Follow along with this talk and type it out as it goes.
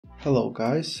Hello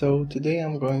guys, so today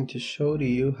I'm going to show to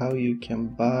you how you can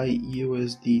buy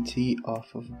USDT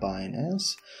off of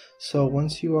Binance. So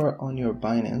once you are on your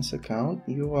Binance account,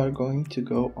 you are going to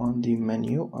go on the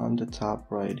menu on the top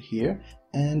right here,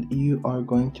 and you are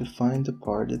going to find the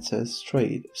part that says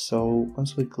trade. So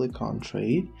once we click on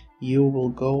trade, you will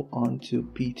go on to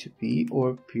P2P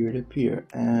or peer-to-peer,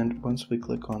 and once we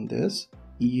click on this,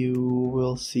 you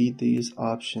will see these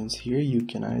options here. You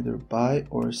can either buy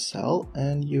or sell,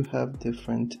 and you have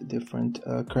different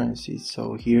currencies.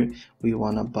 So here we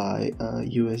want to buy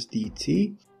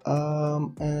USDT,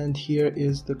 and here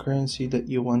is the currency that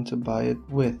you want to buy it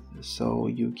with. So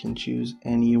you can choose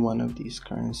any one of these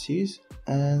currencies,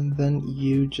 and then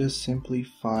you just simply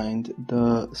find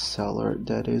the seller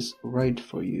that is right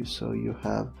for you. So you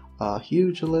have a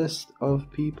huge list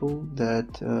of people that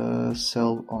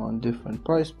sell on different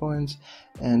price points,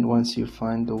 and once you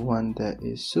find the one that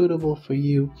is suitable for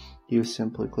you, you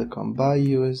simply click on buy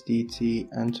USDT,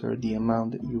 enter the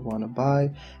amount that you want to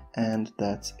buy, and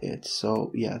that's it.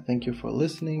 So yeah, thank you for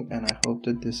listening, and I hope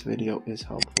that this video is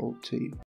helpful to you.